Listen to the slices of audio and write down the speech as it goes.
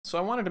So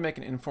I wanted to make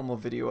an informal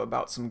video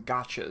about some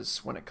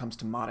gotchas when it comes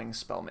to modding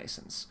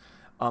Spellmasons.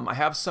 I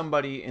have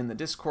somebody in the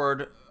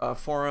Discord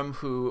forum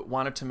who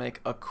wanted to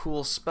make a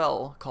cool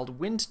spell called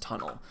Wind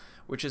Tunnel,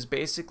 which is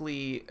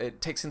basically,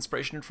 it takes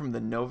inspiration from the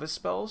Nova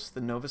spells. The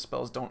Nova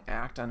spells don't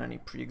act on any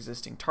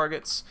pre-existing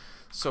targets.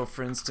 So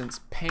for instance,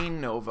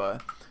 Pain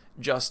Nova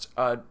just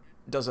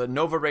does a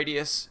Nova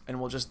radius and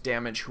will just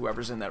damage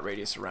whoever's in that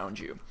radius around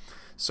you.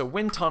 So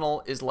Wind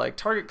Tunnel is like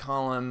target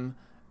column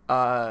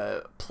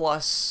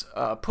plus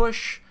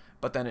push,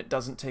 but then it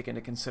doesn't take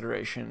into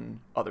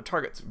consideration other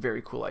targets.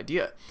 Very cool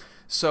idea.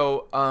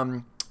 So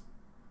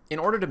in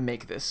order to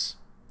make this,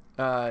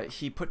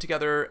 he put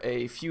together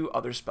a few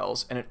other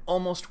spells, and it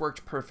almost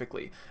worked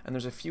perfectly. And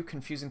there's a few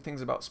confusing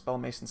things about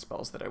Spellmason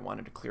spells that I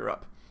wanted to clear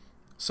up.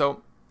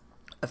 So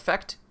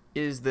Effect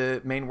is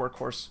the main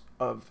workhorse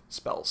of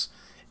spells.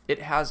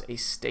 It has a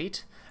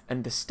state,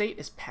 and the state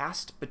is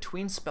passed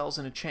between spells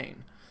in a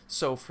chain.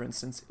 So for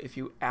instance, if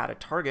you add a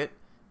target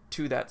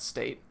to that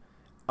state,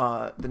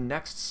 the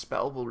next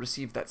spell will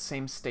receive that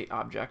same state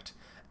object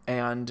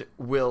and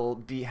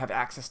will have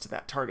access to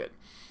that target.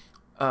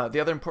 The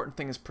other important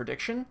thing is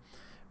prediction.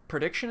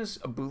 Prediction is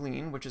a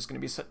Boolean, which is going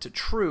to be set to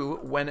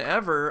true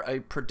whenever a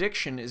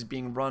prediction is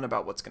being run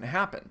about what's going to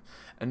happen.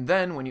 And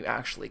then when you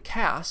actually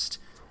cast,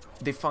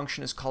 the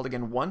function is called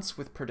again once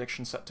with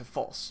prediction set to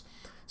false.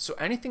 So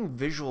anything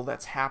visual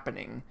that's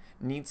happening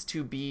needs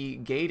to be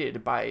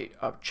gated by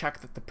a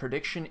check that the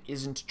prediction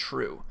isn't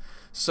true.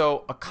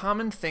 So a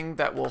common thing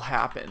that will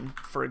happen,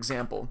 for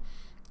example,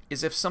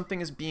 is if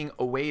something is being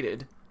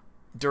awaited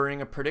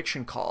during a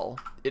prediction call,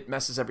 it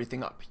messes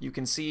everything up. You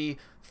can see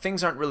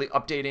things aren't really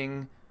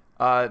updating.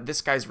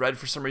 This guy's red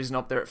for some reason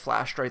up there. It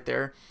flashed right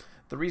there.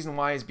 The reason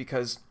why is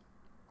because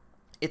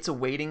it's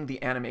awaiting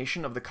the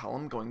animation of the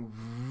column going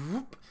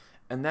whoop,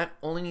 and that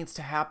only needs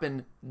to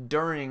happen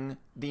during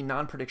the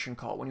non-prediction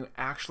call when you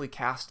actually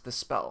cast the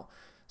spell,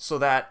 so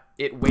that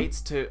it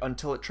waits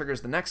until it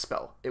triggers the next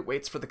spell. It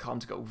waits for the column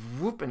to go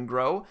whoop and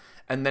grow,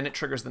 and then it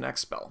triggers the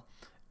next spell.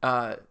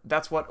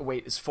 That's what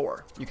await is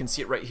for. You can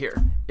see it right here.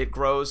 It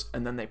grows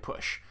and then they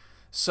push.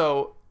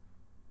 So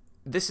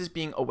this is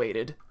being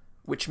awaited,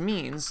 which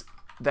means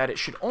that it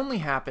should only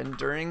happen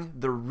during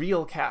the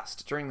real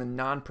cast, during the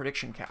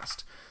non-prediction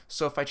cast.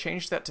 So if I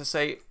change that to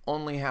say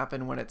only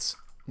happen when it's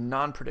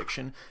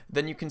non-prediction,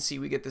 then you can see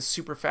we get this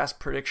super fast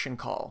prediction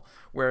call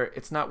where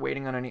it's not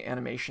waiting on any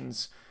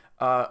animations.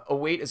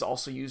 Await is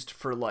also used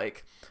for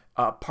like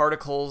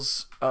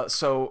particles.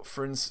 So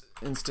for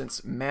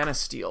instance, Mana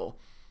Steal.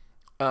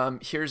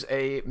 Here's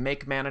a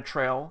make mana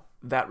trail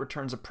that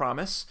returns a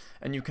promise,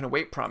 and you can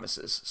await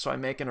promises. So I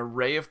make an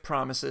array of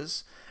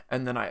promises,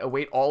 and then I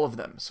await all of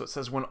them. So it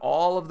says when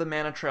all of the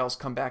mana trails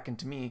come back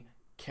into me,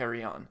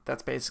 carry on.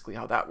 That's basically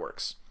how that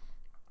works.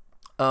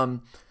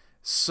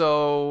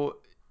 So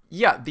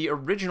yeah, the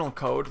original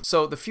code.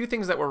 So the few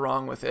things that were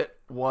wrong with it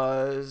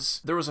was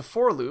there was a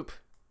for loop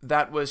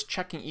that was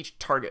checking each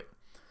target.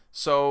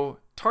 So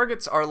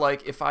targets are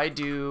like if I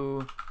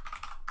do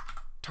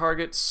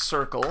target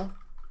circle.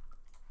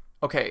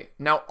 Okay,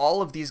 now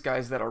all of these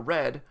guys that are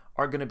red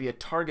are going to be a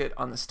target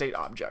on the state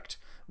object.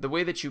 The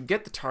way that you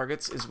get the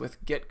targets is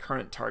with get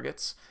current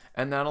targets,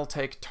 and that'll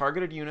take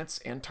targeted units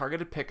and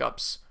targeted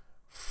pickups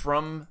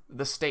from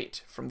the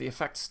state, from the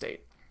effect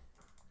state.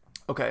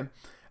 Okay,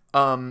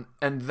 and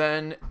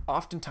then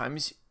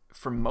oftentimes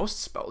for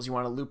most spells you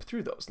want to loop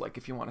through those. Like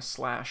if you want to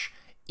slash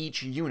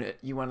each unit,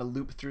 you want to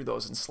loop through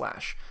those and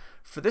slash.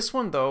 For this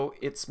one though,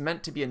 it's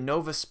meant to be a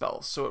Nova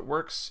spell, so it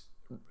works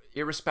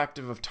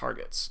irrespective of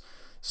targets.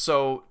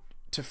 So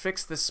to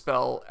fix this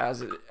spell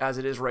as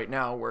it is right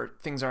now, where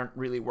things aren't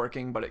really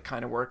working, but it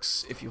kind of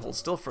works if you hold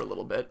still for a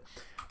little bit,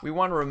 we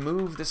want to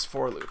remove this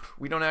for loop.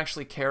 We don't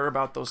actually care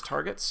about those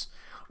targets.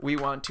 We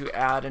want to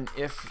add an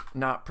if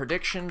not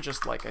prediction,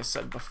 just like I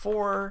said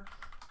before,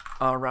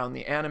 around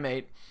the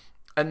animate.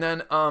 And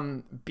then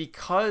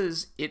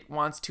because it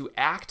wants to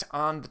act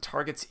on the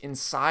targets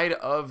inside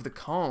of the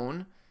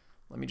cone,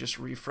 let me just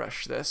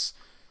refresh this.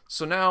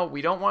 So now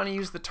we don't want to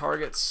use the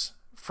targets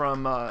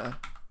from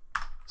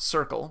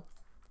circle,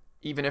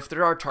 even if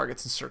there are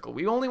targets in circle.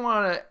 We only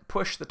want to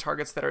push the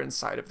targets that are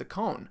inside of the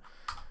cone,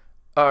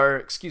 or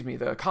excuse me,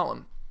 the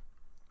column.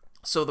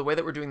 So the way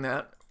that we're doing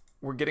that,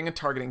 we're getting a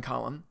targeting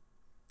column,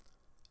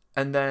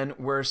 and then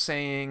we're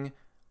saying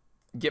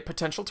get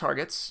potential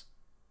targets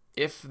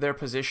if their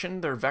position,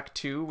 their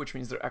vec2, which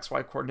means their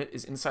xy coordinate,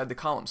 is inside the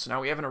column. So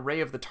now we have an array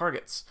of the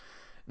targets.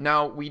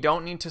 Now we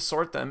don't need to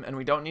sort them, and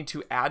we don't need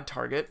to add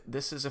target.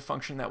 This is a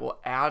function that will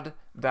add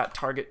that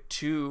target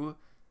to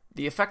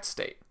the effect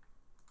state,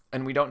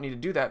 and we don't need to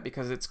do that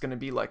because it's going to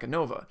be like a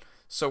Nova.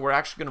 So we're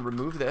actually going to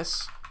remove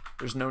this.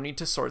 There's no need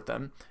to sort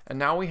them, and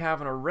now we have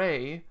an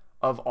array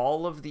of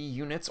all of the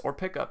units or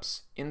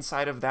pickups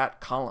inside of that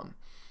column.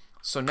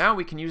 So now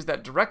we can use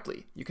that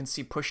directly. You can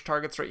see push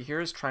targets right here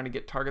is trying to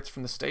get targets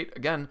from the state.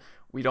 Again,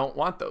 we don't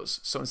want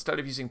those. So instead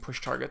of using push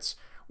targets,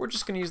 we're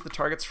just going to use the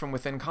targets from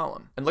within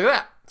column. And look at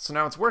that. So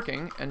now it's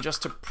working. And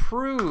just to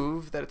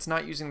prove that it's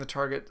not using the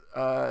target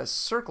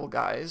circle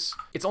guys,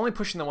 it's only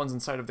pushing the ones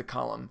inside of the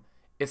column.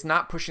 it's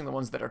not pushing the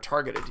ones that are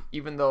targeted,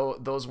 even though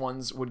those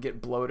ones would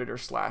get bloated or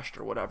slashed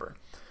or whatever.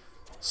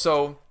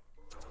 So,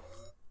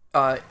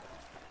 to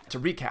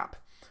recap,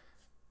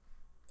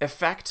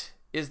 effect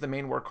is the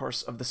main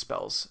workhorse of the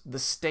spells. The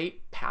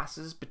state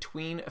passes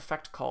between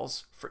effect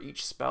calls for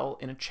each spell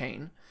in a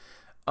chain.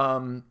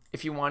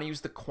 If you want to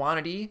use the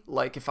quantity,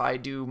 like if I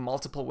do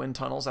multiple wind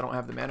tunnels, I don't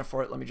have the mana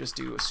for it. Let me just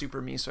do a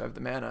super me so I have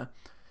the mana.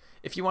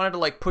 If you wanted to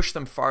like push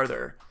them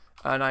farther,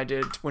 and I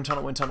did wind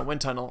tunnel, wind tunnel,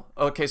 wind tunnel.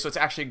 Okay, so it's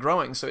actually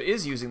growing, so it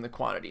is using the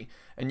quantity.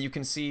 And you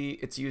can see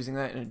it's using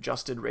that in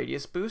adjusted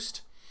radius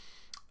boost.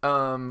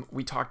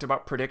 We talked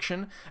about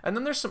prediction. And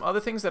then there's some other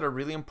things that are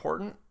really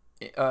important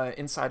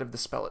inside of the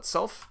spell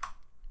itself.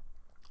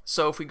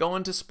 So if we go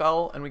into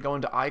spell and we go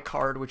into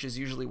iCard, which is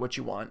usually what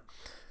you want,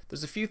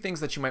 there's a few things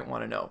that you might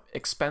want to know.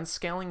 Expense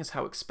scaling is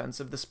how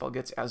expensive the spell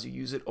gets as you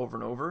use it over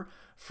and over.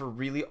 For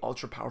really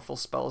ultra powerful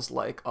spells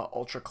like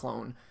Ultra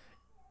Clone,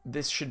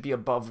 this should be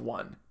above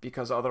 1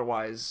 because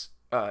otherwise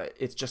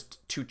it's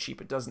just too cheap.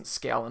 It doesn't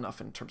scale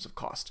enough in terms of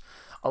cost.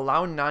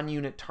 Allow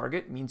non-unit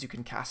target means you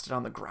can cast it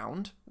on the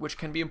ground, which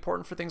can be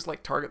important for things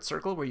like target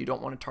circle where you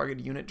don't want to target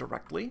a unit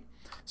directly.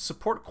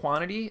 Support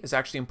quantity is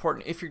actually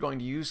important. If you're going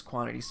to use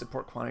quantity,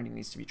 support quantity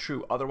needs to be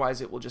true.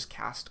 Otherwise, it will just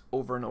cast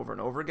over and over and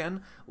over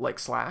again, like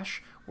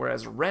Slash.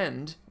 Whereas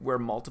Rend, where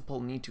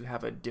multiple need to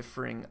have a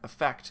differing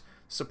effect,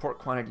 support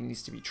quantity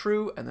needs to be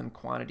true, and then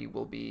quantity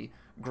will be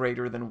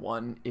greater than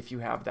 1 if you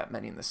have that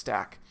many in the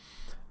stack.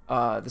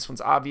 This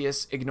one's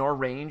obvious. Ignore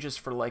range is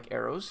for like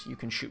arrows. You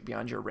can shoot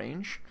beyond your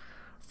range.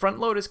 Front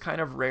load is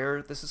kind of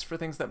rare. This is for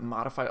things that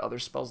modify other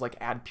spells like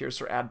add pierce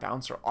or add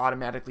bounce are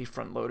automatically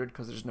front loaded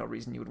because there's no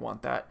reason you would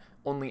want that.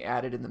 Only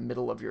added in the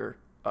middle of your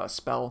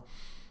spell.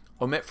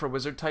 Omit for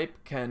wizard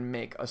type can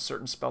make a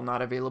certain spell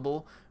not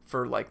available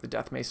for like the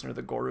Death Mason or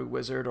the Goru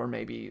wizard or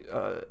maybe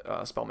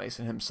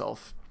Spellmason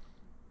himself.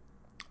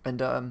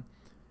 And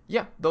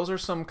yeah, those are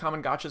some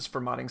common gotchas for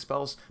modding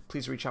spells.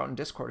 Please reach out in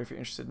Discord if you're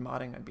interested in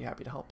modding. I'd be happy to help.